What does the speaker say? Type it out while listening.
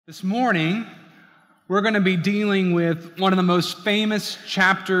This morning, we're going to be dealing with one of the most famous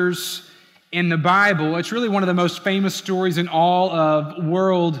chapters in the Bible. It's really one of the most famous stories in all of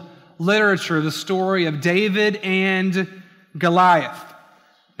world literature, the story of David and Goliath.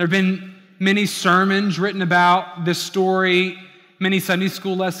 There have been many sermons written about this story, many Sunday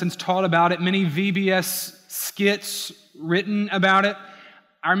school lessons taught about it, many VBS skits written about it.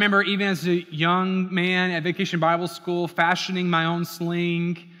 I remember even as a young man at Vacation Bible School, fashioning my own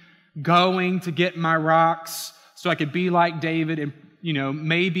sling, going to get my rocks so I could be like David and,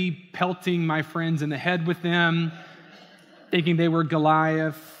 maybe pelting my friends in the head with them, thinking they were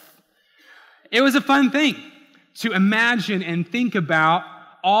Goliath. It was a fun thing to imagine and think about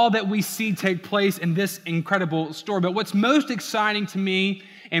all that we see take place in this incredible story. But what's most exciting to me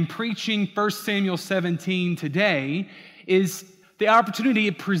in preaching 1 Samuel 17 today is the opportunity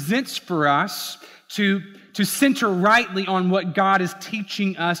it presents for us to center rightly on what God is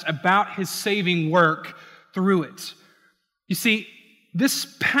teaching us about His saving work through it. You see,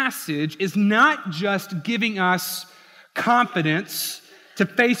 this passage is not just giving us confidence to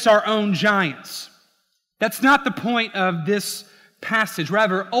face our own giants. That's not the point of this passage.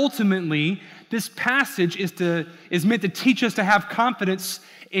 Rather, ultimately, this passage is meant to teach us to have confidence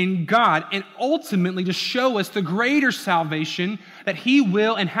in God and ultimately to show us the greater salvation that He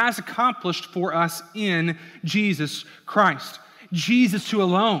will and has accomplished for us in Jesus Christ. Jesus who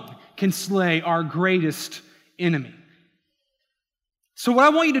alone can slay our greatest enemy. So what I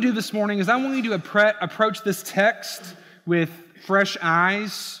want you to do this morning is I want you to approach this text with fresh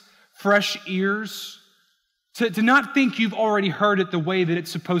eyes, fresh ears, to not think you've already heard it the way that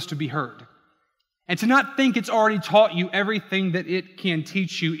it's supposed to be heard. And to not think it's already taught you everything that it can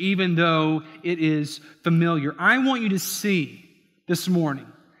teach you, even though it is familiar. I want you to see this morning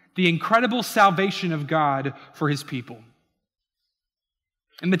the incredible salvation of God for His people.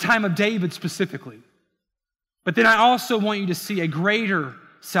 In the time of David specifically. But then I also want you to see a greater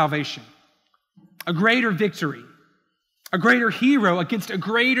salvation, a greater victory, a greater hero against a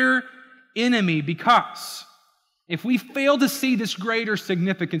greater enemy, because if we fail to see this greater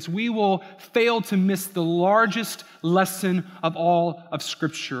significance, we will fail to miss the largest lesson of all of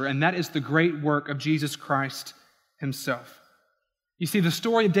Scripture, and that is the great work of Jesus Christ Himself. You see, the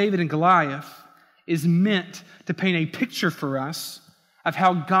story of David and Goliath is meant to paint a picture for us of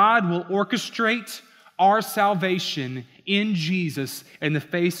how God will orchestrate our salvation in Jesus in the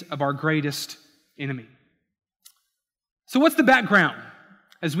face of our greatest enemy. So what's the background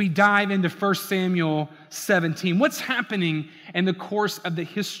as we dive into 1 Samuel 17? What's happening in the course of the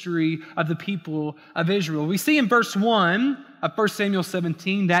history of the people of Israel? We see in verse 1 of 1 Samuel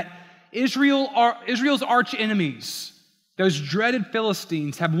 17 that Israel's arch enemies, those dreaded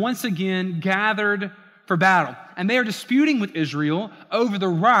Philistines, have once again gathered for battle. And they are disputing with Israel over the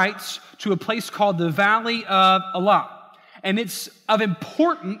rights to a place called the Valley of Elah. And it's of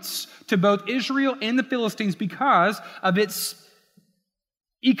importance to both Israel and the Philistines because of its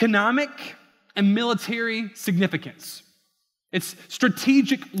economic and military significance. Its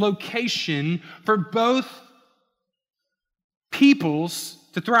strategic location for both peoples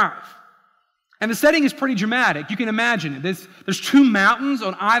to thrive. And the setting is pretty dramatic. You can imagine it. There's two mountains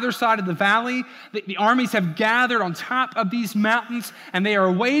on either side of the valley. The armies have gathered on top of these mountains, and they are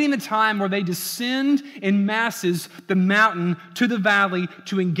awaiting the time where they descend in masses the mountain to the valley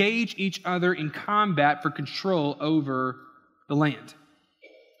to engage each other in combat for control over the land.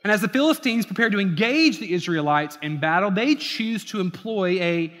 And as the Philistines prepare to engage the Israelites in battle, they choose to employ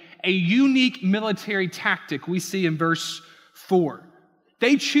a unique military tactic we see in verse 4.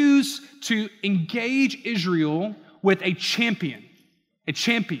 They choose to engage Israel with a champion,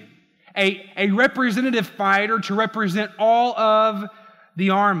 a representative fighter to represent all of the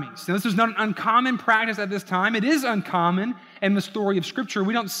armies. Now, this is not an uncommon practice at this time. It is uncommon in the story of Scripture.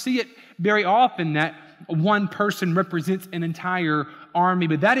 We don't see it very often that one person represents an entire army,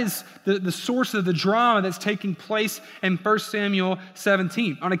 but that is the source of the drama that's taking place in 1 Samuel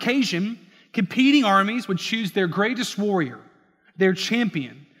 17. On occasion, competing armies would choose their greatest warrior, their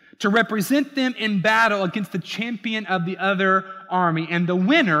champion, to represent them in battle against the champion of the other army. And the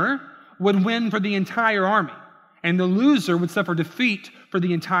winner would win for the entire army. And the loser would suffer defeat for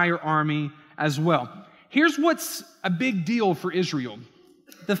the entire army as well. Here's what's a big deal for Israel.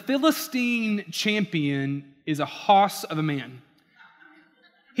 The Philistine champion is a hoss of a man.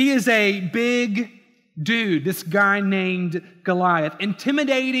 He is a big dude, this guy named Goliath,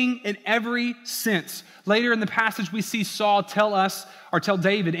 intimidating in every sense. Later in the passage, we see Saul tell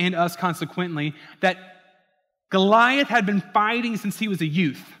David and us consequently, that Goliath had been fighting since he was a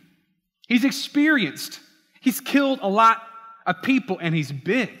youth. He's experienced. He's killed a lot of people, and he's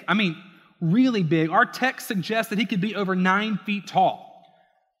big. I mean, really big. Our text suggests that he could be over 9 feet tall.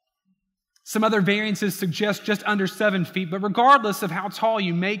 Some other variances suggest just under 7 feet, but regardless of how tall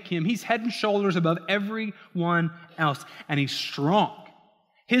you make him, he's head and shoulders above everyone else, and he's strong.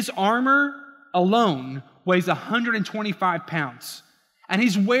 His armor alone weighs 125 pounds, and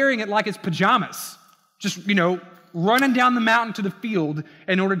he's wearing it like it's pajamas, just, running down the mountain to the field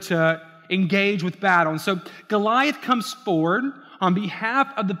in order to engage with battle. And so Goliath comes forward on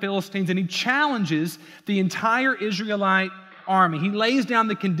behalf of the Philistines, and he challenges the entire Israelite army. He lays down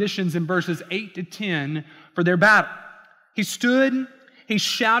the conditions in verses 8 to 10 for their battle. He stood, he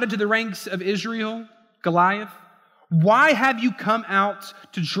shouted to the ranks of Israel, Goliath, "Why have you come out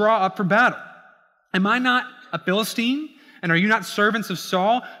to draw up for battle? Am I not a Philistine? And are you not servants of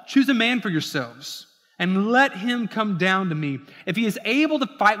Saul? Choose a man for yourselves and let him come down to me. If he is able to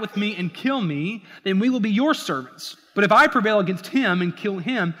fight with me and kill me, then we will be your servants. But if I prevail against him and kill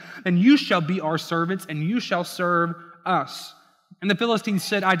him, then you shall be our servants and you shall serve us." And the Philistines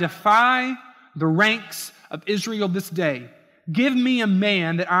said, "I defy the ranks of Israel this day. Give me a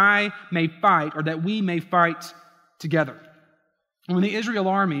man that I may fight, or that we may fight together." And when the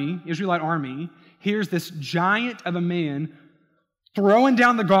Israelite army hears this giant of a man throwing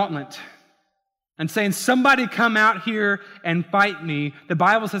down the gauntlet and saying, "Somebody come out here and fight me," the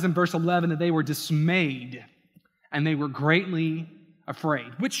Bible says in verse 11 that they were dismayed and they were greatly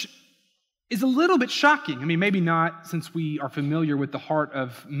afraid, which is a little bit shocking. I mean, maybe not since we are familiar with the heart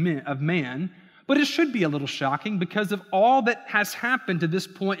of man, but it should be a little shocking because of all that has happened to this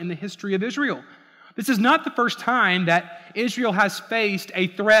point in the history of Israel. This is not the first time that Israel has faced a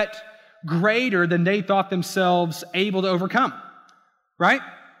threat greater than they thought themselves able to overcome, right?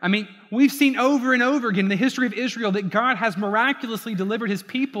 I mean, we've seen over and over again in the history of Israel that God has miraculously delivered his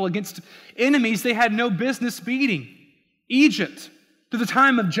people against enemies they had no business beating. Egypt, to the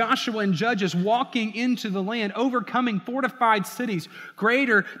time of Joshua and Judges, walking into the land, overcoming fortified cities,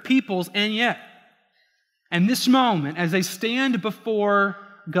 greater peoples, and yet, in this moment, as they stand before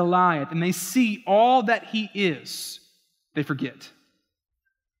Goliath and they see all that he is, they forget.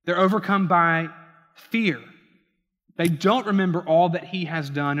 They're overcome by fear. They don't remember all that he has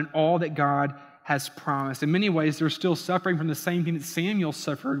done and all that God has promised. In many ways, they're still suffering from the same thing that Samuel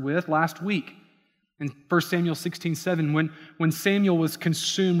suffered with last week. In 1 Samuel 16:7, when Samuel was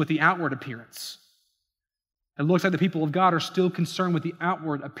consumed with the outward appearance. It looks like the people of God are still concerned with the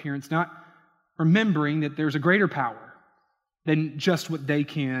outward appearance, not remembering that there's a greater power than just what they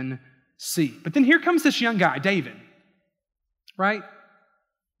can see. But then here comes this young guy, David, right?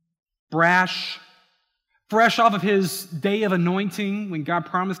 Brash, fresh off of his day of anointing when God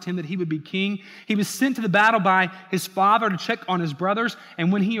promised him that he would be king. He was sent to the battle by his father to check on his brothers,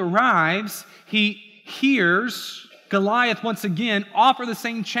 and when he arrives, he hears Goliath once again offer the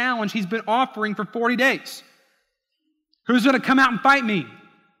same challenge he's been offering for 40 days. Who's going to come out and fight me?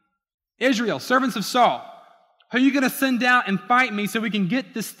 Israel, servants of Saul. Who are you going to send out and fight me so we can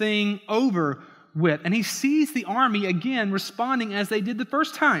get this thing over with? And he sees the army again responding as they did the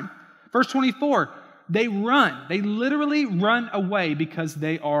first time. Verse 24, they run. They literally run away because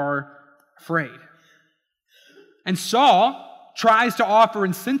they are afraid. And Saul tries to offer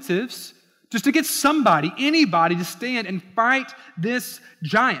incentives just to get anybody to stand and fight this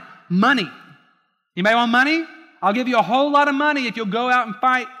giant. Money. Anybody want money? I'll give you a whole lot of money if you'll go out and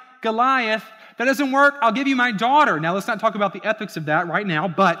fight Goliath. That doesn't work. I'll give you my daughter. Now, let's not talk about the ethics of that right now,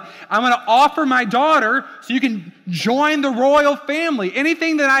 but I'm going to offer my daughter so you can join the royal family.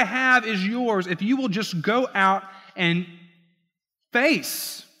 Anything that I have is yours if you will just go out and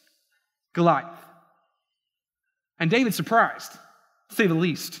face Goliath. And David's surprised, to say the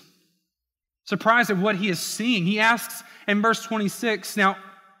least. Surprised at what he is seeing. He asks in verse 26, now,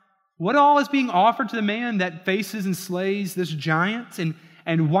 what all is being offered to the man that faces and slays this giant?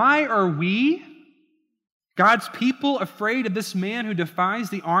 And why are we, God's people, afraid of this man who defies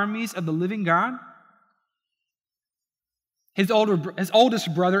the armies of the living God? His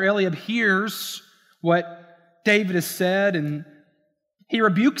oldest brother, Eliab, hears what David has said, and he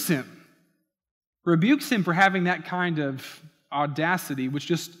rebukes him. Rebukes him for having that kind of audacity, which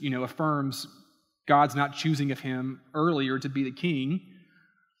just, affirms God's not choosing of him earlier to be the king.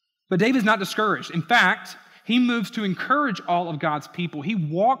 But David's not discouraged. In fact, he moves to encourage all of God's people. He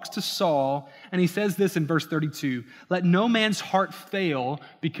walks to Saul, and he says this in verse 32, "Let no man's heart fail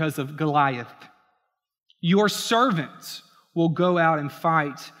because of Goliath. Your servant will go out and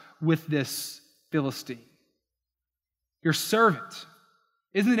fight with this Philistine." Your servant.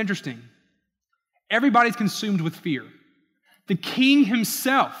 Isn't it interesting? Everybody's consumed with fear. The king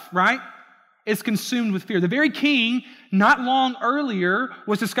himself, right? is consumed with fear. The very king, not long earlier,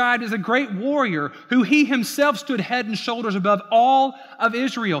 was described as a great warrior who he himself stood head and shoulders above all of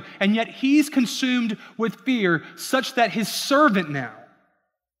Israel. And yet he's consumed with fear such that his servant now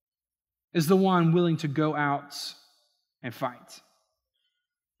is the one willing to go out and fight.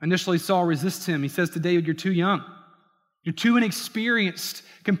 Initially, Saul resists him. He says to David, "You're too young. You're too inexperienced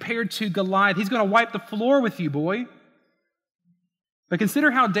compared to Goliath. He's going to wipe the floor with you, boy." But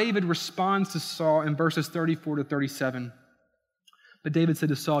consider how David responds to Saul in verses 34 to 37. But David said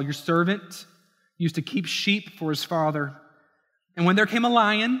to Saul, "Your servant used to keep sheep for his father. And when there came a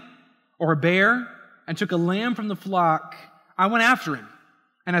lion or a bear and took a lamb from the flock, I went after him,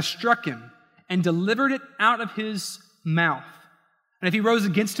 and I struck him and delivered it out of his mouth. And if he rose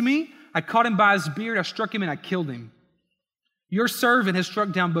against me, I caught him by his beard, I struck him, and I killed him. Your servant has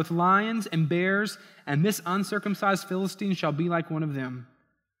struck down both lions and bears, and this uncircumcised Philistine shall be like one of them,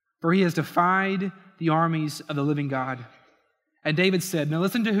 for he has defied the armies of the living God." And David said, now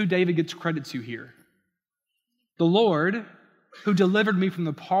listen to who David gets credit to here. "The Lord, who delivered me from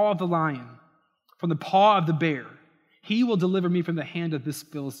the paw of the lion, from the paw of the bear, he will deliver me from the hand of this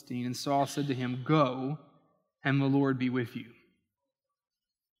Philistine." And Saul said to him, "Go, and the Lord be with you."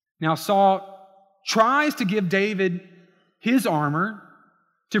 Now Saul tries to give David his armor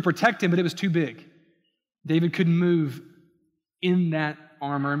to protect him, but it was too big. David couldn't move in that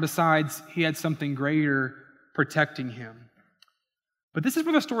armor, and besides, he had something greater protecting him. But this is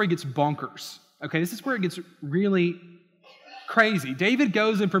where the story gets bonkers. Okay, this is where it gets really crazy. David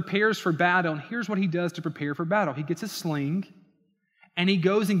goes and prepares for battle, and here's what he does to prepare for battle. He gets a sling, and he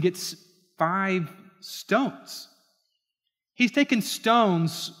goes and gets 5 stones. He's taken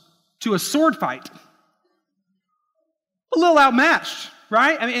stones to a sword fight. A little outmatched,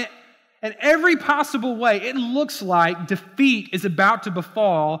 right? I mean, in every possible way, it looks like defeat is about to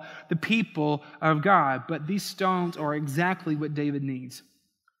befall the people of God. But these stones are exactly what David needs.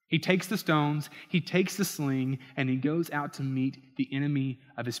 He takes the stones, he takes the sling, and he goes out to meet the enemy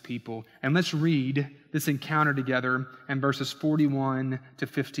of his people. And let's read this encounter together in verses 41 to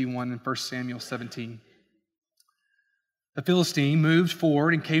 51 in 1 Samuel 17. The Philistine moved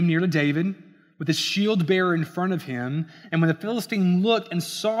forward and came near to David with his shield bearer in front of him. And when the Philistine looked and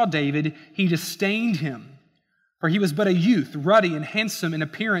saw David, he disdained him, for he was but a youth, ruddy and handsome in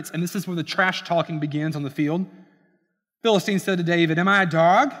appearance. And this is where the trash talking begins on the field. Philistine said to David, "Am I a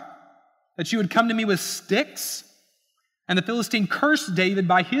dog, that you would come to me with sticks?" And the Philistine cursed David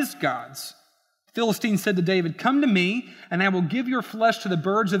by his gods. The Philistine said to David, "Come to me, and I will give your flesh to the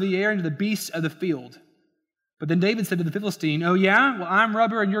birds of the air and to the beasts of the field." But then David said to the Philistine, "Oh yeah? Well, I'm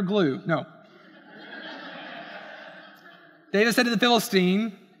rubber and you're glue." No. David said to the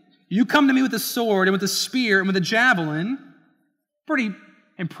Philistine, "You come to me with a sword and with a spear and with a javelin." Pretty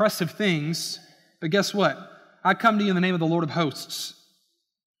impressive things. But guess what? I come to you in the name of the Lord of hosts,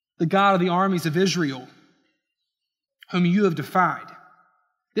 the God of the armies of Israel, whom you have defied.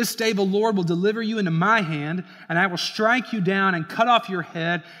 This day the Lord will deliver you into my hand, and I will strike you down and cut off your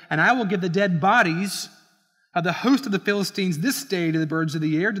head, and I will give the dead bodies of the host of the Philistines this day to the birds of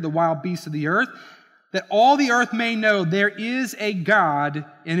the air, to the wild beasts of the earth, that all the earth may know there is a God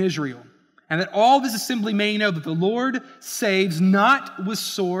in Israel, and that all this assembly may know that the Lord saves not with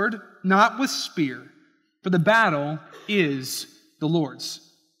sword, not with spear, for the battle is the Lord's,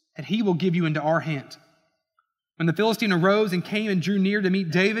 and he will give you into our hand." When the Philistine arose and came and drew near to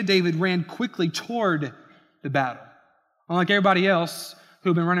meet David, David ran quickly toward the battle. Unlike everybody else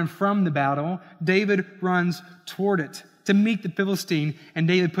who had been running from the battle, David runs toward it to meet the Philistine. And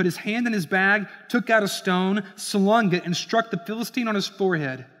David put his hand in his bag, took out a stone, slung it, and struck the Philistine on his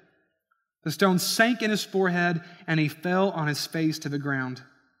forehead. The stone sank in his forehead, and he fell on his face to the ground.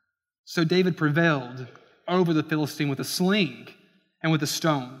 So David prevailed over the Philistine with a sling and with a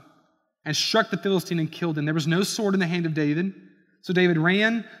stone, and struck the Philistine and killed him. There was no sword in the hand of David. So David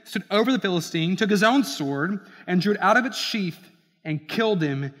ran, stood over the Philistine, took his own sword, and drew it out of its sheath, and killed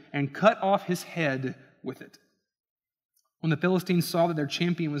him, and cut off his head with it. When the Philistines saw that their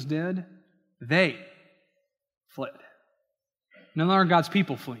champion was dead, they fled. No longer God's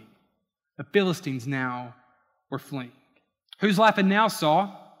people fleeing. The Philistines now were fleeing. Who's laughing now,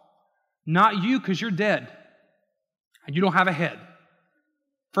 Saul? Not you, because you're dead, and you don't have a head.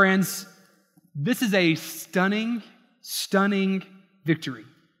 Friends, this is a stunning, stunning victory.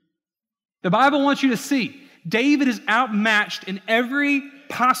 The Bible wants you to see David is outmatched in every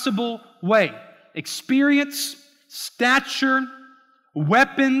possible way. Experience, stature,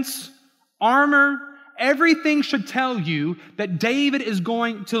 weapons, armor, everything should tell you that David is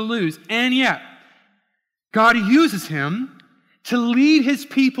going to lose. And yet, God uses him to lead his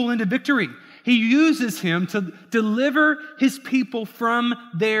people into victory. He uses him to deliver his people from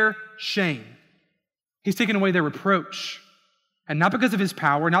their shame. He's taken away their reproach. And not because of his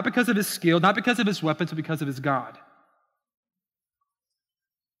power, not because of his skill, not because of his weapons, but because of his God.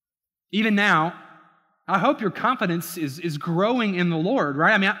 Even now, I hope your confidence is growing in the Lord,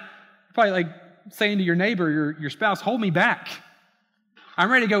 right? I mean, probably like saying to your neighbor, your spouse, hold me back. I'm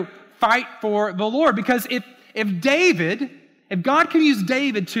ready to go fight for the Lord. Because if God can use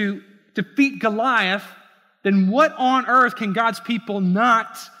David to defeat Goliath, then what on earth can God's people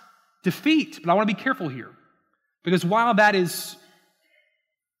not defeat? But I want to be careful here. Because while that is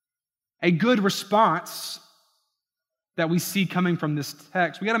a good response that we see coming from this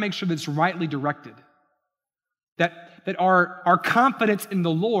text, we got to make sure that it's rightly directed. That our confidence in the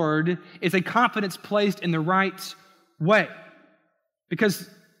Lord is a confidence placed in the right way. Because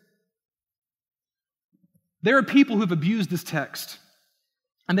there are people who have abused this text,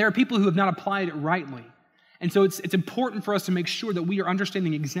 and there are people who have not applied it rightly. And so it's important for us to make sure that we are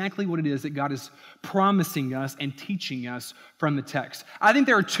understanding exactly what it is that God is promising us and teaching us from the text. I think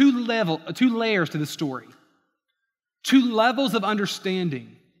there are two layers to the story, two levels of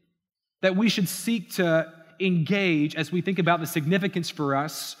understanding that we should seek to engage as we think about the significance for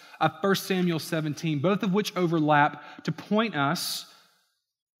us of 1 Samuel 17, both of which overlap to point us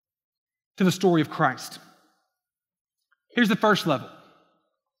to the story of Christ. Here's the first level.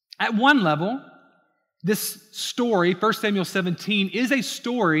 At one level, this story, 1 Samuel 17, is a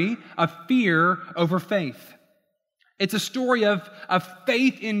story of fear over faith. It's a story of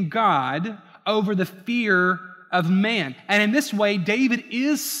faith in God over the fear of man. And in this way, David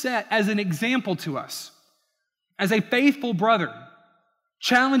is set as an example to us, as a faithful brother,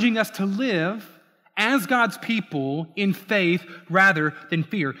 challenging us to live as God's people in faith rather than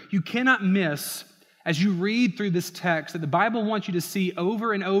fear. You cannot miss, as you read through this text, that the Bible wants you to see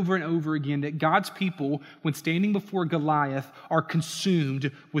over and over and over again that God's people, when standing before Goliath, are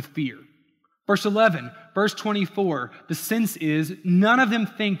consumed with fear. Verse 11, verse 24, the sense is none of them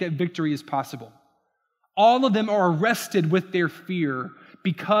think that victory is possible. All of them are arrested with their fear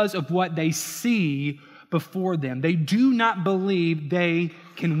because of what they see before them. They do not believe they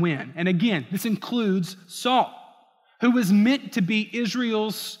can win. And again, this includes Saul, who was meant to be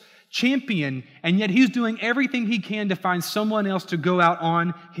Israel's champion, and yet he's doing everything he can to find someone else to go out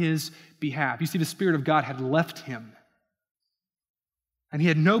on his behalf. You see, the Spirit of God had left him, and he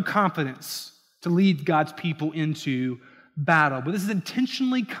had no confidence to lead God's people into battle. But this is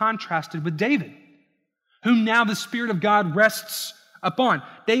intentionally contrasted with David, whom now the Spirit of God rests upon.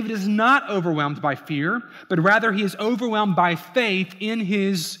 David is not overwhelmed by fear, but rather he is overwhelmed by faith in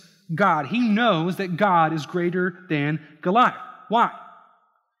his God. He knows that God is greater than Goliath. Why?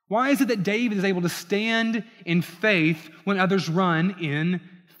 Why is it that David is able to stand in faith when others run in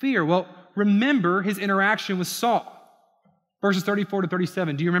fear? Well, remember his interaction with Saul. Verses 34 to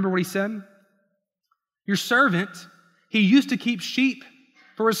 37. Do you remember what he said? Your servant, he used to keep sheep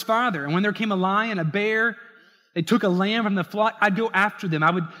for his father. And when there came a lion, a bear, they took a lamb from the flock, I'd go after them.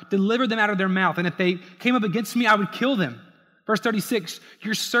 I would deliver them out of their mouth. And if they came up against me, I would kill them. Verse 36,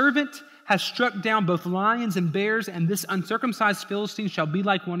 your servant has struck down both lions and bears, and this uncircumcised Philistine shall be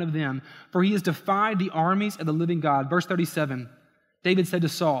like one of them, for he has defied the armies of the living God. Verse 37, David said to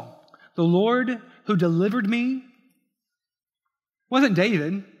Saul, the Lord who delivered me wasn't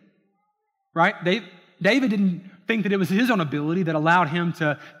David, right? David didn't think that it was his own ability that allowed him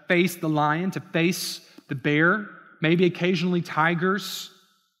to face the lion, to face the bear, maybe occasionally tigers.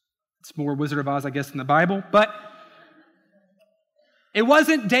 It's more Wizard of Oz, I guess, in the Bible. But it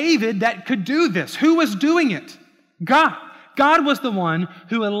wasn't David that could do this. Who was doing it? God. God was the one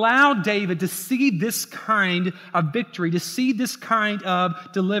who allowed David to see this kind of victory, to see this kind of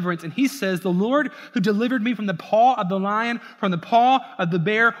deliverance. And he says, the Lord who delivered me from the paw of the lion, from the paw of the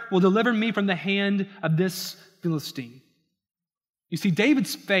bear, will deliver me from the hand of this Philistine. You see,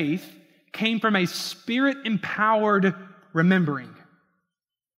 David's faith came from a Spirit-empowered remembering.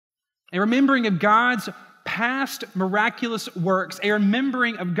 A remembering of God's past miraculous works, a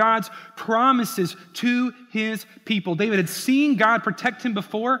remembering of God's promises to his people. David had seen God protect him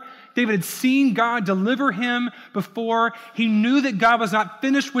before. David had seen God deliver him before. He knew that God was not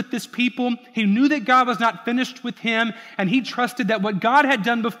finished with this people. He knew that God was not finished with him, and he trusted that what God had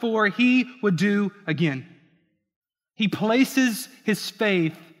done before, he would do again. He places his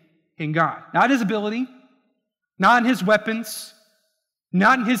faith in God, not his ability, not in his weapons,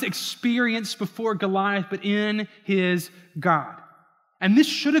 not in his experience before Goliath, but in his God. And this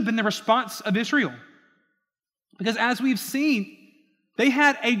should have been the response of Israel. Because as we've seen, they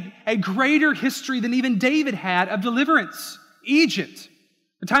had a greater history than even David had of deliverance. Egypt,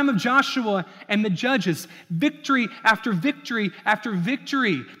 The time of Joshua and the judges, victory after victory after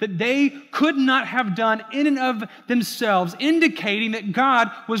victory that they could not have done in and of themselves, indicating that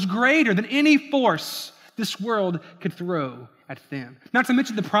God was greater than any force this world could throw at them. Not to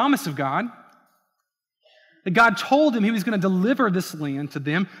mention the promise of God, that God told him he was going to deliver this land to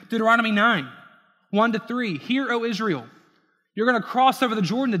them. Deuteronomy 9, 1-3. Hear, O Israel, you're going to cross over the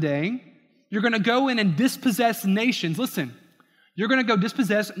Jordan today. You're going to go in and dispossess nations. Listen. You're going to go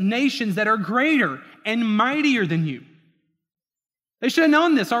dispossess nations that are greater and mightier than you. They should have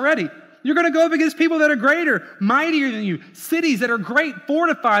known this already. You're going to go up against people that are greater, mightier than you, cities that are great,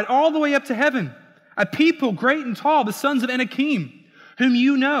 fortified all the way up to heaven, a people great and tall, the sons of Anakim, whom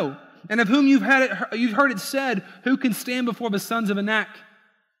you know, and of whom you've heard it said, who can stand before the sons of Anak?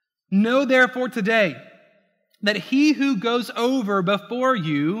 Know therefore today that he who goes over before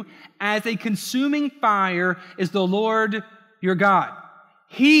you as a consuming fire is the Lord your God.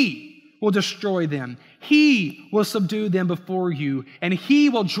 He will destroy them. He will subdue them before you, and he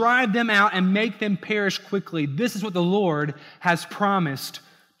will drive them out and make them perish quickly. This is what the Lord has promised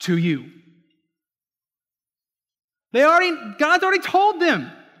to you. God's already told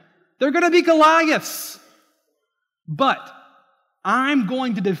them they're going to be Goliaths, but I'm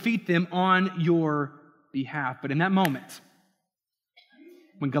going to defeat them on your behalf. But in that moment,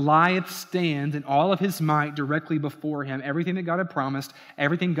 when Goliath stands in all of his might directly before him, everything that God had promised,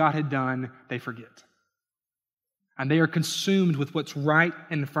 everything God had done, they forget. And they are consumed with what's right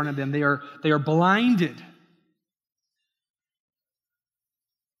in front of them. They are blinded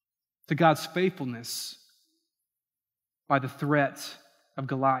to God's faithfulness by the threat of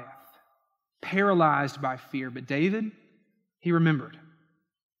Goliath, paralyzed by fear. But David, he remembered.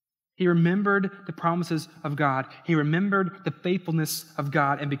 He remembered the promises of God. He remembered the faithfulness of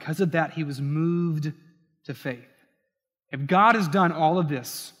God. And because of that, he was moved to faith. If God has done all of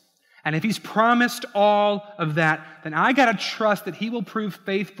this, and if he's promised all of that, then I got to trust that he will prove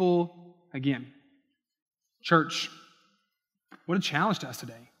faithful again. Church, what a challenge to us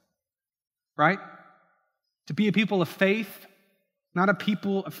today, right? To be a people of faith, not a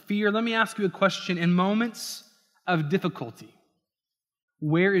people of fear. Let me ask you a question. In moments of difficulty,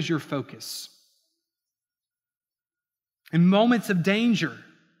 where is your focus? In moments of danger,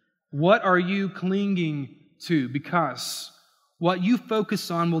 what are you clinging to? Because what you focus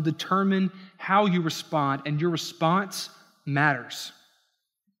on will determine how you respond, and your response matters.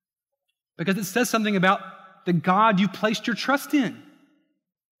 Because it says something about the God you placed your trust in.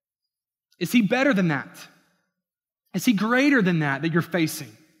 Is he better than that? Is he greater than that you're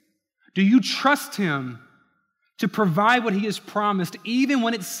facing? Do you trust him to provide what he has promised, even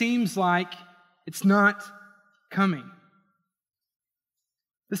when it seems like it's not coming?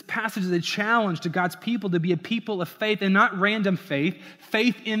 This passage is a challenge to God's people to be a people of faith, and not random faith,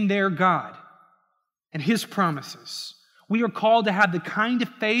 faith in their God and his promises. We are called to have the kind of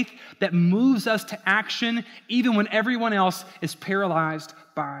faith that moves us to action even when everyone else is paralyzed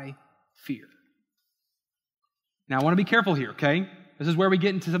by fear. Now, I want to be careful here, okay? This is where we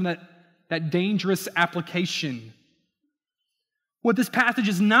get into some of that dangerous application. What this passage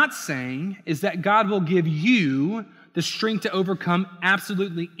is not saying is that God will give you the strength to overcome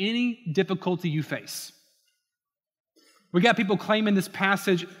absolutely any difficulty you face. We got people claiming this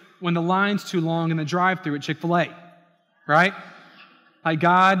passage when the line's too long in the drive-thru at Chick-fil-A, right? Like,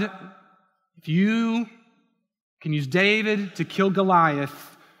 God, if you can use David to kill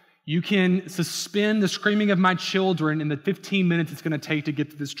Goliath, you can suspend the screaming of my children in the 15 minutes it's going to take to get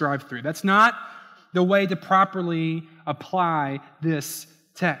to this drive-thru. That's not the way to properly apply this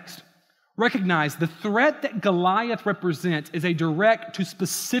text. Recognize the threat that Goliath represents is a direct to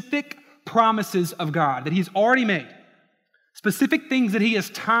specific promises of God that he's already made. Specific things that he has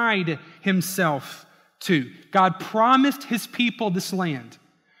tied himself to. God promised his people this land.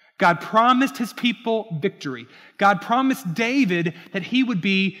 God promised his people victory. God promised David that he would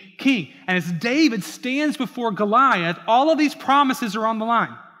be king. And as David stands before Goliath, all of these promises are on the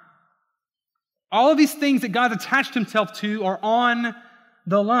line. All of these things that God attached himself to are on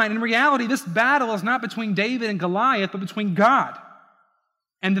the line. In reality, this battle is not between David and Goliath, but between God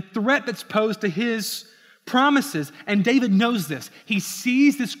and the threat that's posed to his promises. And David knows this. He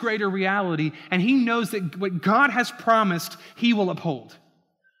sees this greater reality, and he knows that what God has promised, he will uphold.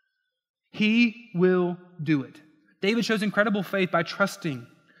 He will do it. David shows incredible faith by trusting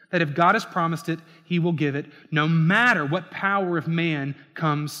that if God has promised it, he will give it, no matter what power of man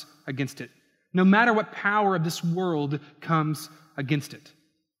comes against it. No matter what power of this world comes against it.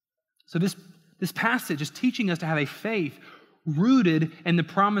 So this passage is teaching us to have a faith rooted in the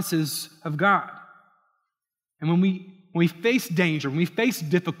promises of God. And when we we face danger, when we face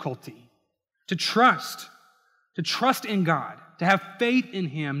difficulty, to trust in God, to have faith in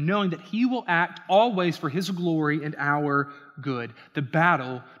Him, knowing that He will act always for His glory and our good. The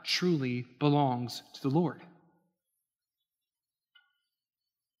battle truly belongs to the Lord.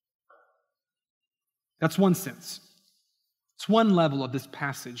 That's one sense. It's one level of this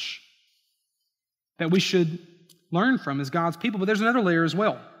passage that we should learn from as God's people. But there's another layer as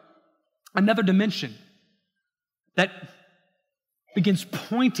well, another dimension that begins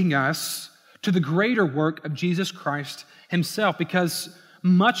pointing us to the greater work of Jesus Christ Himself, because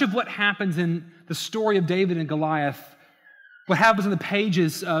much of what happens in the story of David and Goliath, what happens in the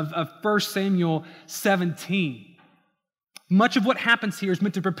pages of 1 Samuel 17, much of what happens here is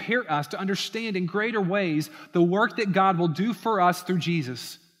meant to prepare us to understand in greater ways the work that God will do for us through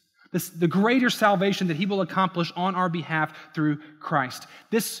Jesus, the greater salvation that He will accomplish on our behalf through Christ.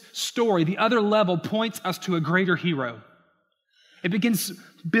 This story, the other level, points us to a greater hero. It begins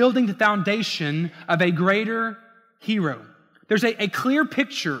building the foundation of a greater hero. There's a clear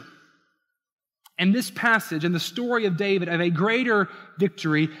picture in this passage, in the story of David, of a greater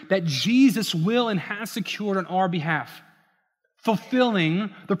victory that Jesus will and has secured on our behalf, fulfilling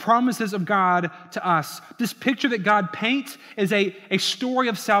the promises of God to us. This picture that God paints is a story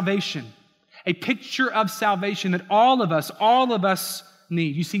of salvation, a picture of salvation that all of us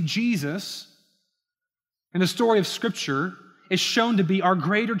need. You see, Jesus, in the story of Scripture, is shown to be our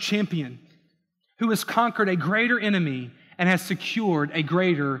greater champion who has conquered a greater enemy and has secured a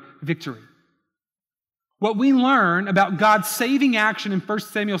greater victory. What we learn about God's saving action in 1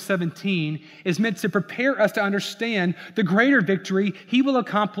 Samuel 17 is meant to prepare us to understand the greater victory He will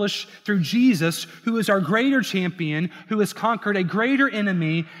accomplish through Jesus, who is our greater champion, who has conquered a greater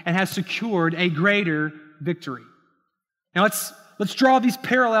enemy and has secured a greater victory. Now let's draw these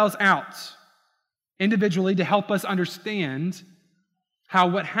parallels out individually to help us understand how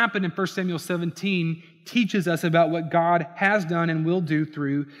what happened in 1 Samuel 17 teaches us about what God has done and will do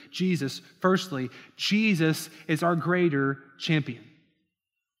through Jesus. Firstly, Jesus is our greater champion.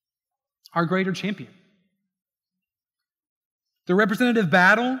 Our greater champion. The representative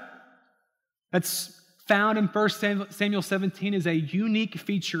battle that's found in 1 Samuel 17 is a unique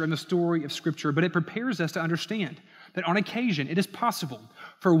feature in the story of Scripture, but it prepares us to understand that on occasion it is possible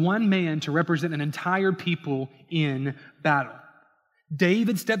for one man to represent an entire people in battle.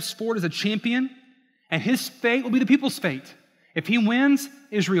 David steps forward as a champion, and his fate will be the people's fate. If he wins,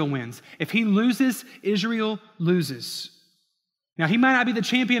 Israel wins. If he loses, Israel loses. Now, he might not be the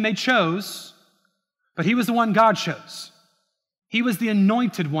champion they chose, but he was the one God chose. He was the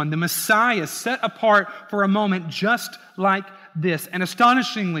anointed one, the Messiah, set apart for a moment just like this. And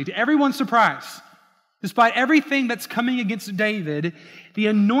astonishingly, to everyone's surprise, despite everything that's coming against David, the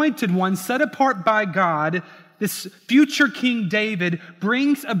anointed one, set apart by God, this future King David,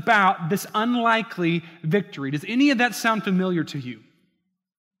 brings about this unlikely victory. Does any of that sound familiar to you?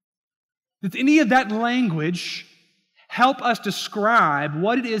 Does any of that language help us describe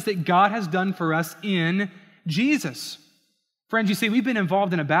what it is that God has done for us in Jesus? Friends, you see, we've been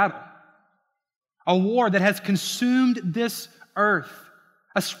involved in a battle, a war that has consumed this earth,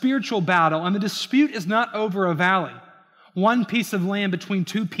 a spiritual battle, and the dispute is not over a valley, one piece of land between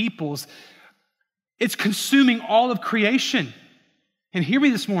two peoples. It's consuming all of creation. And hear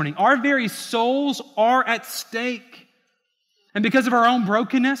me this morning, our very souls are at stake. And because of our own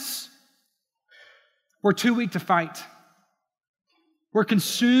brokenness, we're too weak to fight. We're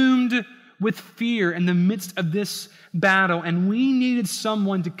consumed with fear in the midst of this battle, and we needed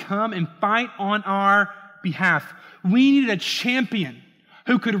someone to come and fight on our behalf. We needed a champion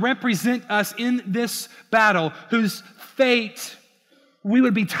who could represent us in this battle, whose fate we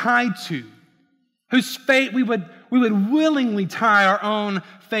would be tied to, whose fate we would willingly tie our own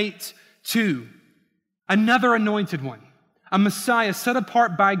fate to. Another anointed one, a Messiah set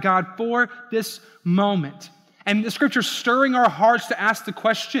apart by God for this moment. And the Scripture's stirring our hearts to ask the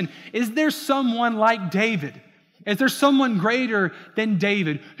question, is there someone like David? Is there someone greater than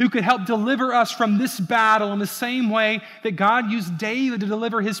David who could help deliver us from this battle in the same way that God used David to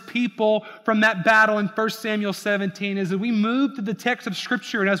deliver His people from that battle in 1 Samuel 17? As we move to the text of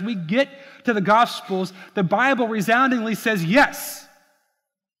Scripture and as we get to the Gospels, the Bible resoundingly says, yes,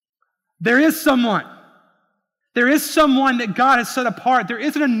 there is someone. There is someone that God has set apart. There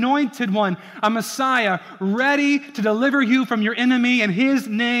is an anointed one, a Messiah, ready to deliver you from your enemy, and His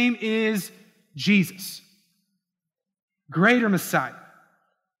name is Jesus. Greater Messiah.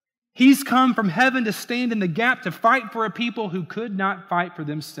 He's come from heaven to stand in the gap, to fight for a people who could not fight for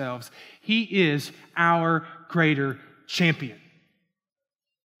themselves. He is our greater champion.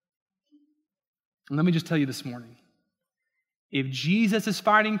 And let me just tell you this morning, If Jesus is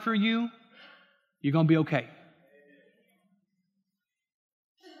fighting for you, you're going to be okay.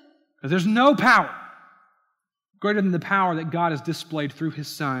 Because there's no power greater than the power that God has displayed through His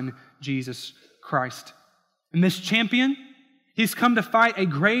Son, Jesus Christ. And this champion, He's come to fight a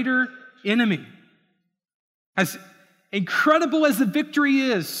greater enemy. As incredible as the victory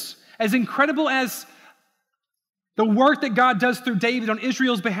is, as incredible as the work that God does through David on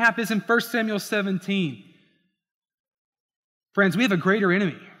Israel's behalf is in 1 Samuel 17. Friends, we have a greater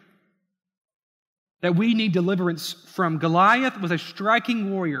enemy that we need deliverance from. Goliath was a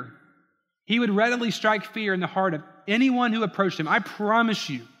striking warrior. He would readily strike fear in the heart of anyone who approached him. I promise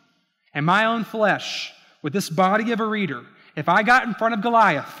you, in my own flesh, with this body of a reader, if I got in front of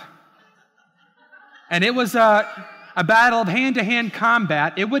Goliath and it was a battle of hand-to-hand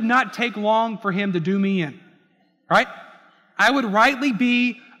combat, it would not take long for him to do me in. Right? I would rightly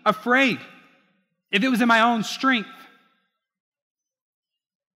be afraid if it was in my own strength.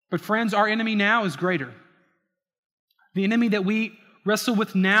 But friends, our enemy now is greater. The enemy that we wrestle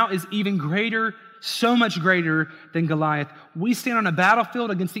with now is even greater, so much greater than Goliath. We stand on a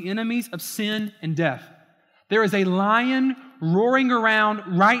battlefield against the enemies of sin and death. There is a lion roaring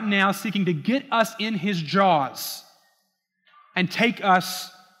around right now seeking to get us in his jaws and take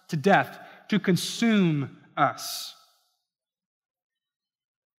us to death, to consume us.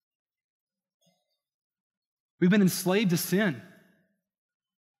 We've been enslaved to sin.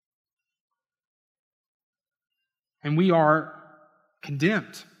 And we are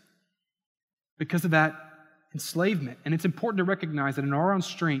condemned because of that enslavement. And it's important to recognize that in our own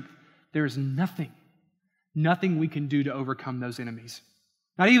strength, there is nothing we can do to overcome those enemies.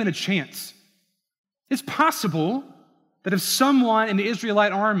 Not even a chance. It's possible that if someone in the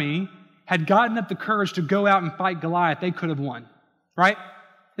Israelite army had gotten up the courage to go out and fight Goliath, they could have won, right?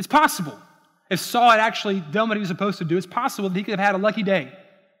 It's possible. If Saul had actually done what he was supposed to do, it's possible that he could have had a lucky day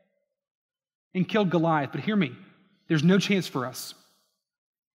and killed Goliath. But hear me, there's no chance for us.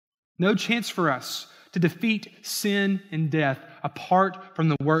 No chance for us to defeat sin and death apart from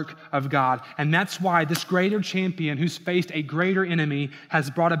the work of God. And that's why this greater champion who's faced a greater enemy has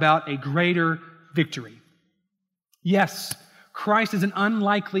brought about a greater victory. Yes, Christ is an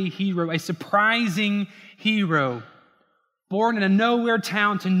unlikely hero, a surprising hero, born in a nowhere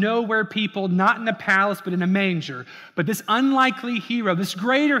town to nowhere people, not in a palace, but in a manger. But this unlikely hero, this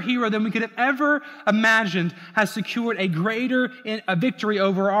greater hero than we could have ever imagined, has secured a victory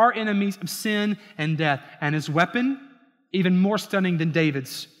over our enemies of sin and death. And his weapon, even more stunning than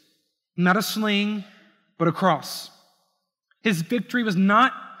David's. Not a sling, but a cross. His victory was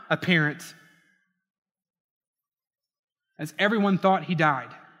not apparent, as everyone thought he died.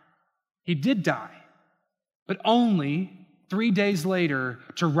 He did die, but only 3 days later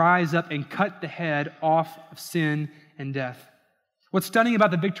to rise up and cut the head off of sin and death. What's stunning about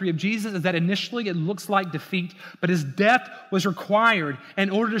the victory of Jesus is that initially it looks like defeat, but his death was required in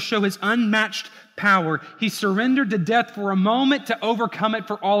order to show his unmatched power. He surrendered to death for a moment to overcome it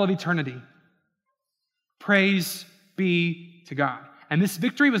for all of eternity. Praise be to God. And this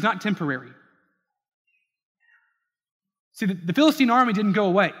victory was not temporary. See, the Philistine army didn't go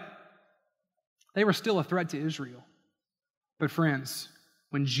away. They were still a threat to Israel. But friends,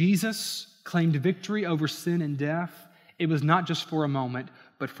 when Jesus claimed victory over sin and death, it was not just for a moment,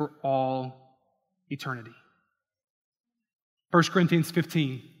 but for all eternity. 1 Corinthians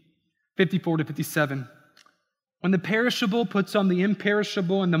 15, 54 to 57. When the perishable puts on the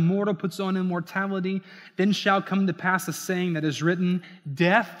imperishable and the mortal puts on immortality, then shall come to pass a saying that is written,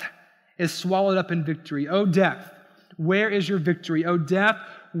 death is swallowed up in victory. O death, where is your victory? O death,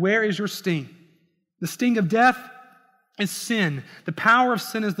 where is your sting? The sting of death is sin. The power of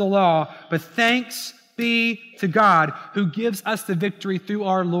sin is the law. But thanks be to God who gives us the victory through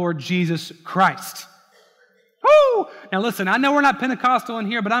our Lord Jesus Christ. Woo! Now listen, I know we're not Pentecostal in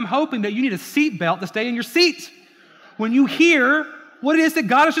here, but I'm hoping that you need a seatbelt to stay in your seat when you hear what it is that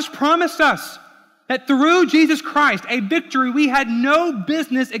God has just promised us. That through Jesus Christ, a victory we had no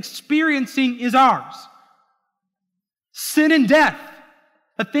business experiencing is ours. Sin and death,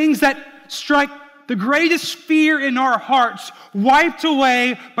 the things that strike the greatest fear in our hearts, wiped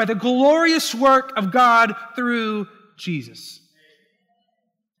away by the glorious work of God through Jesus.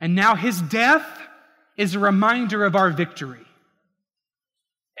 And now his death is a reminder of our victory.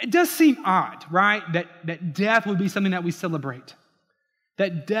 It does seem odd, right? That death would be something that we celebrate.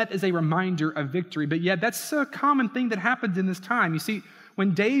 That death is a reminder of victory. But yet that's a common thing that happens in this time. You see,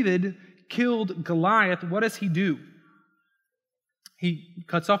 when David killed Goliath, what does he do? He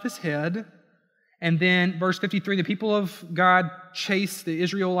cuts off his head. And then verse 53, the people of God the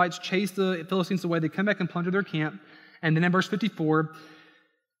Israelites chase the Philistines away. They come back and plunder their camp. And then in verse 54,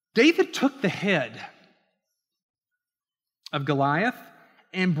 David took the head of Goliath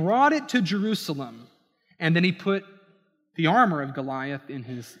and brought it to Jerusalem. And then he put the armor of Goliath in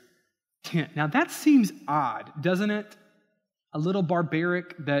his tent. Now that seems odd, doesn't it? A little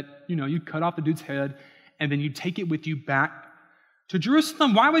barbaric that, you cut off the dude's head and then you take it with you back to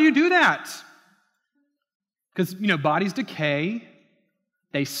Jerusalem. Why would you do that? Because, bodies decay,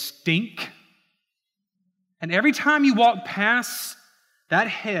 they stink. And every time you walk past that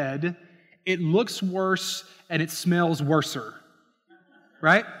head, it looks worse and it smells worser.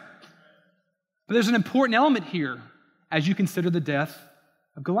 Right? But there's an important element here as you consider the death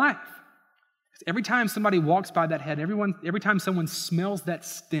of Goliath. Because every time somebody walks by that head, every time someone smells that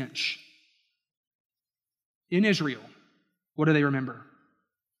stench in Israel, what do they remember?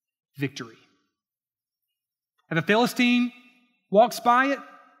 Victory. If a Philistine walks by it,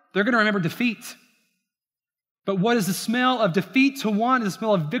 they're going to remember defeat. But what is the smell of defeat to one is the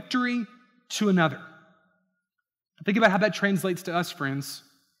smell of victory to another. Think about how that translates to us, friends.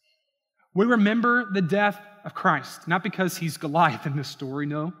 We remember the death of Christ, not because he's Goliath in this story,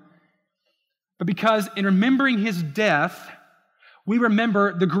 no, but because in remembering his death, we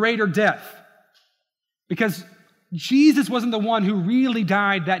remember the greater death. Because Jesus wasn't the one who really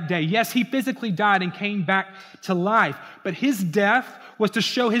died that day. Yes, he physically died and came back to life, but his death was to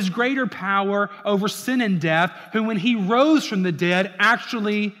show his greater power over sin and death, who when he rose from the dead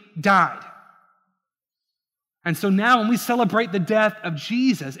actually died. And so now when we celebrate the death of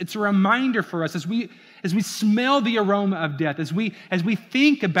Jesus, it's a reminder for us as we smell the aroma of death, as we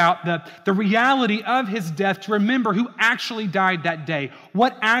think about the reality of his death, to remember who actually died that day,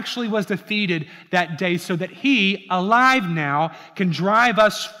 what actually was defeated that day, so that he, alive now, can drive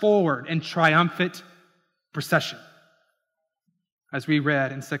us forward in triumphant procession, as we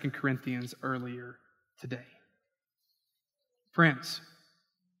read in 2 Corinthians earlier today. Friends,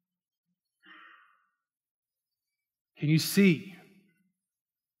 can you see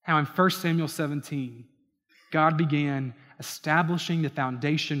how in 1 Samuel 17, God began establishing the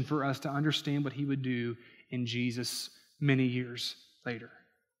foundation for us to understand what he would do in Jesus many years later?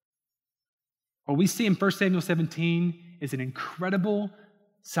 What we see in 1 Samuel 17 is an incredible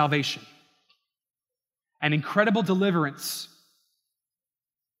salvation, an incredible deliverance,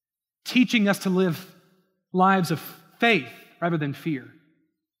 teaching us to live lives of faith rather than fear.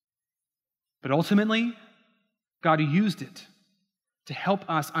 But ultimately, God used it to help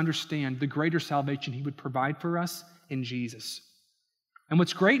us understand the greater salvation he would provide for us in Jesus. And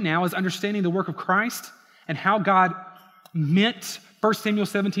what's great now is understanding the work of Christ and how God meant 1 Samuel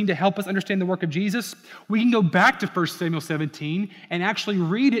 17 to help us understand the work of Jesus. We can go back to 1 Samuel 17 and actually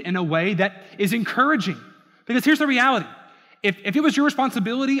read it in a way that is encouraging. Because here's the reality. If it was your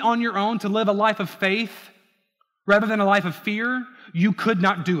responsibility on your own to live a life of faith rather than a life of fear, you could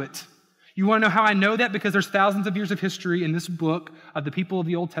not do it. You want to know how I know that? Because there's thousands of years of history in this book of the people of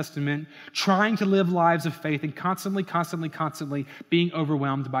the Old Testament trying to live lives of faith and constantly being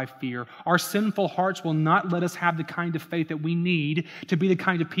overwhelmed by fear. Our sinful hearts will not let us have the kind of faith that we need to be the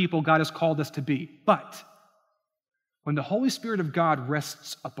kind of people God has called us to be. But when the Holy Spirit of God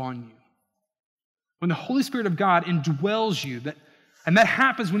rests upon you, when the Holy Spirit of God indwells you, and that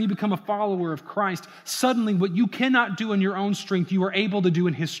happens when you become a follower of Christ, suddenly what you cannot do in your own strength, you are able to do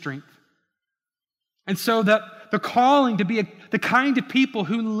in his strength. And so the calling to be the kind of people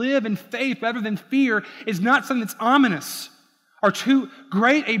who live in faith rather than fear is not something that's ominous or too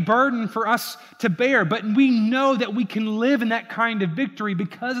great a burden for us to bear, but we know that we can live in that kind of victory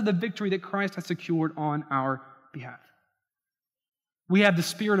because of the victory that Christ has secured on our behalf. We have the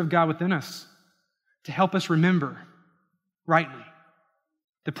Spirit of God within us to help us remember rightly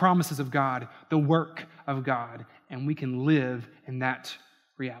the promises of God, the work of God, and we can live in that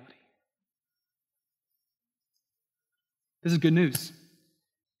reality. This is good news.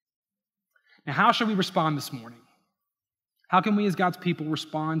 Now, how should we respond this morning? How can we as God's people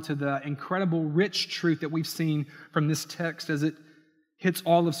respond to the incredible, rich truth that we've seen from this text as it hits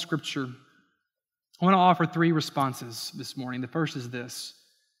all of Scripture? I want to offer 3 responses this morning. The first is this: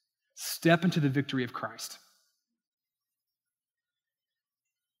 step into the victory of Christ.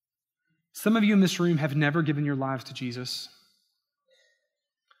 Some of you in this room have never given your lives to Jesus.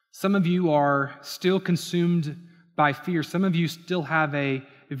 Some of you are still consumed by fear. Some of you still have a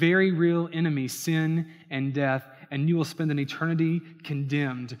very real enemy, sin and death, and you will spend an eternity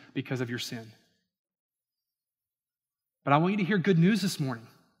condemned because of your sin. But I want you to hear good news this morning.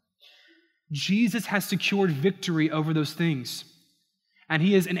 Jesus has secured victory over those things, and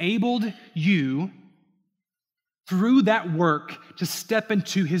he has enabled you through that work to step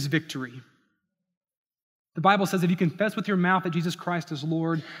into his victory. The Bible says if you confess with your mouth that Jesus Christ is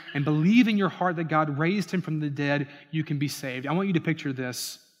Lord and believe in your heart that God raised him from the dead, you can be saved. I want you to picture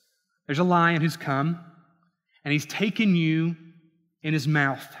this. There's a lion who's come, and he's taken you in his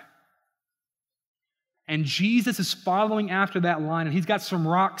mouth. And Jesus is following after that lion, and he's got some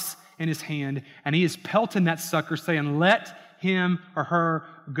rocks in his hand, and he is pelting that sucker, saying, let him or her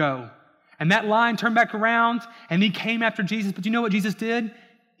go. And that lion turned back around, and he came after Jesus. But you know what Jesus did?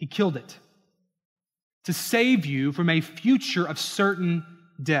 He killed it to save you from a future of certain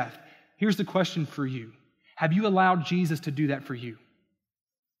death. Here's the question for you. Have you allowed Jesus to do that for you?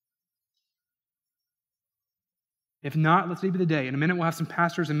 If not, let's leave it today. In a minute, we'll have some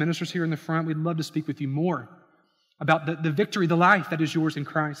pastors and ministers here in the front. We'd love to speak with you more about the victory, the life that is yours in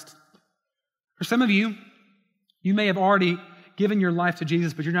Christ. For some of you, you may have already given your life to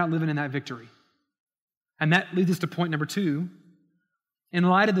Jesus, but you're not living in that victory. And that leads us to point number 2. In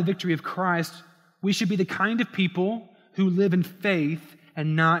light of the victory of Christ, we should be the kind of people who live in faith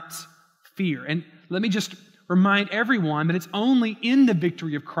and not fear. And let me just remind everyone that it's only in the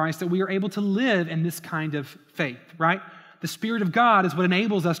victory of Christ that we are able to live in this kind of faith, right? The Spirit of God is what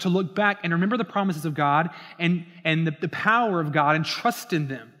enables us to look back and remember the promises of God and the power of God and trust in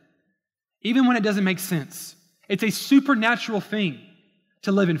them, even when it doesn't make sense. It's a supernatural thing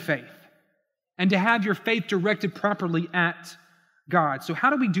to live in faith and to have your faith directed properly at God. So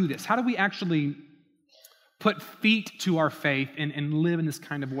how do we do this? How do we actually put feet to our faith and live in this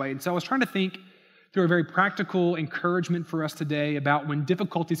kind of way? And so I was trying to think through a very practical encouragement for us today about when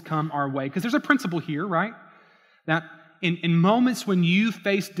difficulties come our way, because there's a principle here, right? That in moments when you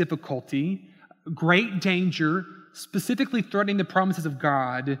face difficulty, great danger, specifically threatening the promises of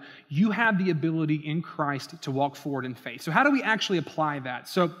God, you have the ability in Christ to walk forward in faith. So how do we actually apply that?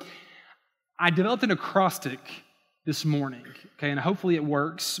 So I developed an acrostic this morning, okay, and hopefully it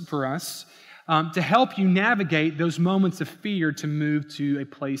works for us, to help you navigate those moments of fear to move to a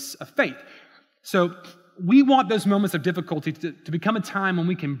place of faith. So we want those moments of difficulty to become a time when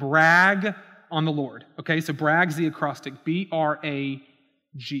we can brag on the Lord, okay? So brag's the acrostic, B-R-A-G,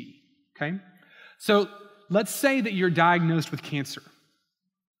 okay? So let's say that you're diagnosed with cancer,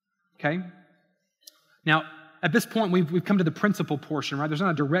 okay? Now, at this point, we've come to the principle portion, right? There's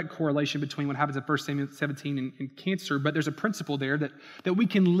not a direct correlation between what happens in 1 Samuel 17 and cancer, but there's a principle there that we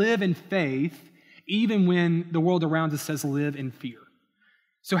can live in faith even when the world around us says live in fear.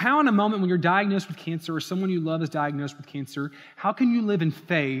 So how in a moment when you're diagnosed with cancer or someone you love is diagnosed with cancer, how can you live in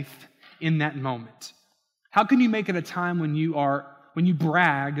faith in that moment? How can you make it a time when you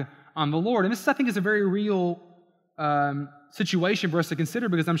brag on the Lord? And this, I think, is a very real situation for us to consider,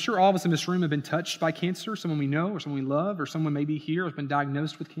 because I'm sure all of us in this room have been touched by cancer, someone we know or someone we love, or someone maybe here has been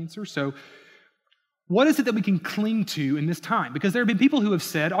diagnosed with cancer. So what is it that we can cling to in this time? Because there have been people who have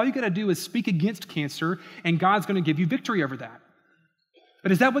said, all you got to do is speak against cancer and God's going to give you victory over that.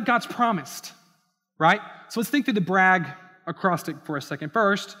 But is that what God's promised? Right? So let's think through the brag acrostic for a second.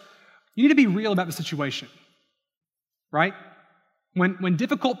 First, you need to be real about the situation. Right? When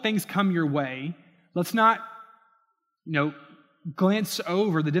difficult things come your way, let's not, glance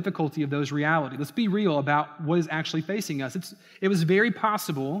over the difficulty of those realities. Let's be real about what is actually facing us. It was very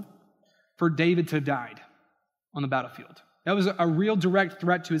possible for David to have died on the battlefield. That was a real direct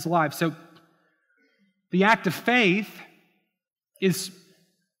threat to his life. So the act of faith is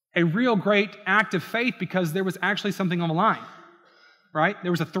a real great act of faith because there was actually something on the line, right?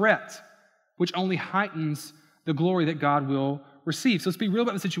 There was a threat, which only heightens the glory that God will receive. So let's be real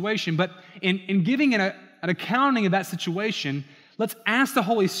about the situation, but in giving an accounting of that situation, let's ask the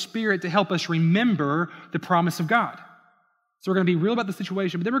Holy Spirit to help us remember the promise of God. So we're going to be real about the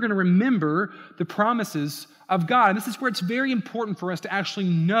situation, but then we're going to remember the promises of God. And this is where it's very important for us to actually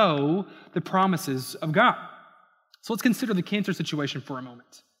know the promises of God. So let's consider the cancer situation for a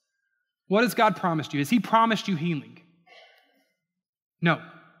moment. What has God promised you? Has He promised you healing? No.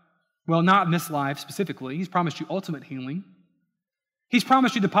 Well, not in this life specifically. He's promised you ultimate healing. He's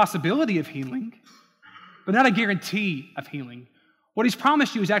promised you the possibility of healing, but not a guarantee of healing. What He's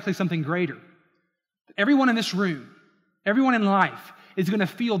promised you is actually something greater. Everyone in this room, everyone in life is going to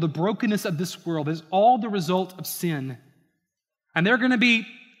feel the brokenness of this world as all the result of sin. And there are going to be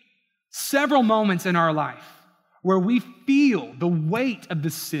several moments in our life where we feel the weight of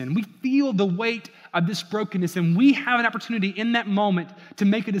this sin. We feel the weight of this brokenness, and we have an opportunity in that moment to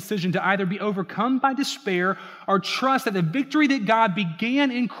make a decision to either be overcome by despair or trust that the victory that God began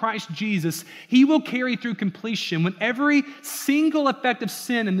in Christ Jesus, He will carry through completion when every single effect of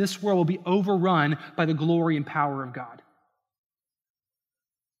sin in this world will be overrun by the glory and power of God.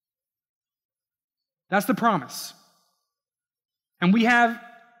 That's the promise. And we have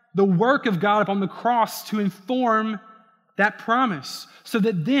the work of God upon the cross to inform that promise so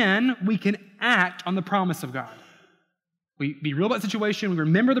that then we can act on the promise of God. We be real about the situation, we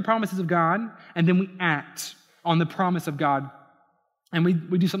remember the promises of God, and then we act on the promise of God. And we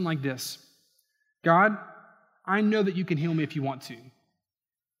do something like this. God, I know that you can heal me if you want to.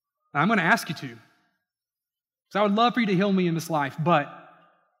 I'm going to ask you to. Because I would love for you to heal me in this life, but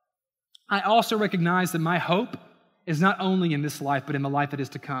I also recognize that my hope is not only in this life, but in the life that is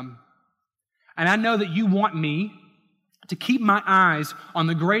to come. And I know that you want me to keep my eyes on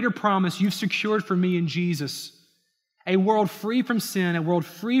the greater promise you've secured for me in Jesus. A world free from sin, a world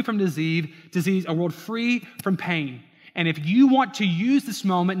free from disease, a world free from pain. And if you want to use this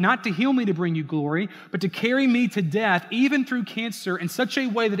moment not to heal me to bring you glory, but to carry me to death, even through cancer, in such a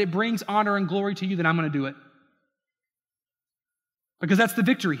way that it brings honor and glory to you, then I'm going to do it. Because that's the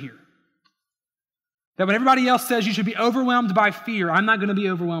victory here. That when everybody else says you should be overwhelmed by fear, I'm not going to be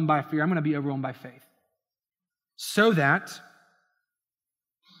overwhelmed by fear. I'm going to be overwhelmed by faith. So that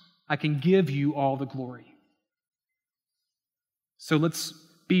I can give you all the glory. So let's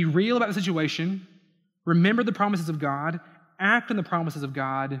be real about the situation, remember the promises of God, act on the promises of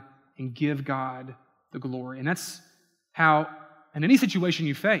God, and give God the glory. And that's how, in any situation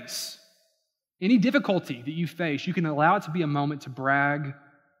you face, any difficulty that you face, you can allow it to be a moment to brag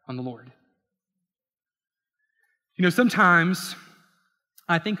on the Lord. You know, sometimes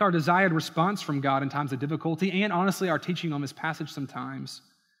I think our desired response from God in times of difficulty, and honestly our teaching on this passage sometimes,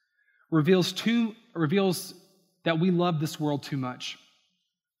 reveals that we love this world too much.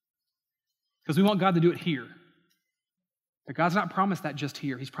 Because we want God to do it here. But God's not promised that just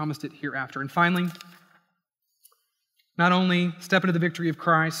here. He's promised it hereafter. And finally, not only step into the victory of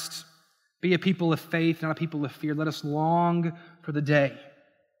Christ, be a people of faith, not a people of fear. Let us long for the day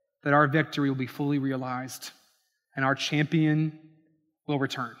that our victory will be fully realized and our champion will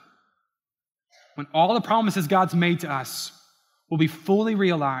return. When all the promises God's made to us will be fully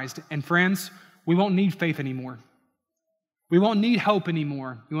realized, and friends, we won't need faith anymore. We won't need hope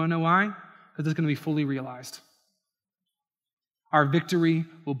anymore. You want to know why? Because it's going to be fully realized. Our victory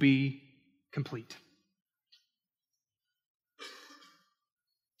will be complete.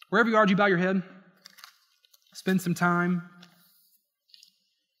 Wherever you are, do you bow your head? Spend some time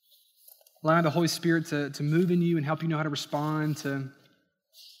allowing the Holy Spirit to move in you and help you know how to respond to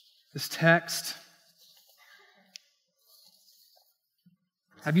this text.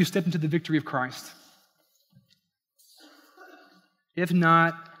 Have you stepped into the victory of Christ? If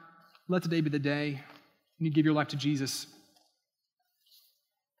not, let today be the day you give your life to Jesus.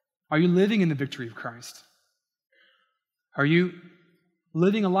 Are you living in the victory of Christ? Are you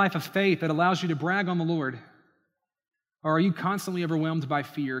living a life of faith that allows you to brag on the Lord? Or are you constantly overwhelmed by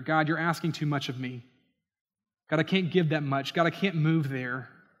fear? God, you're asking too much of me. God, I can't give that much. God, I can't move there.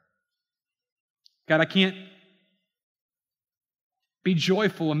 God, I can't be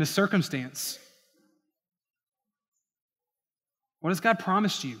joyful in this circumstance. What has God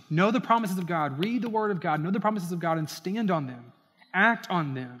promised you? Know the promises of God. Read the Word of God. Know the promises of God and stand on them. Act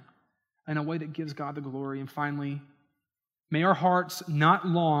on them in a way that gives God the glory. And finally, may our hearts not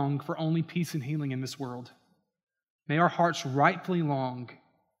long for only peace and healing in this world. May our hearts rightfully long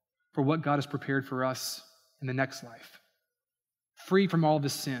for what God has prepared for us in the next life, free from all of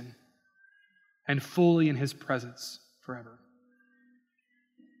His sin and fully in His presence forever.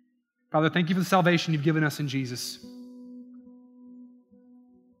 Father, thank you for the salvation you've given us in Jesus.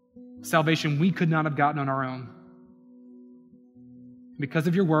 Salvation we could not have gotten on our own. Because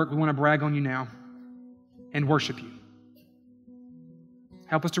of your work, we want to brag on you now and worship you.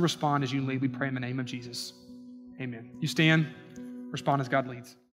 Help us to respond as you lead, we pray in the name of Jesus. Amen. You stand, respond as God leads.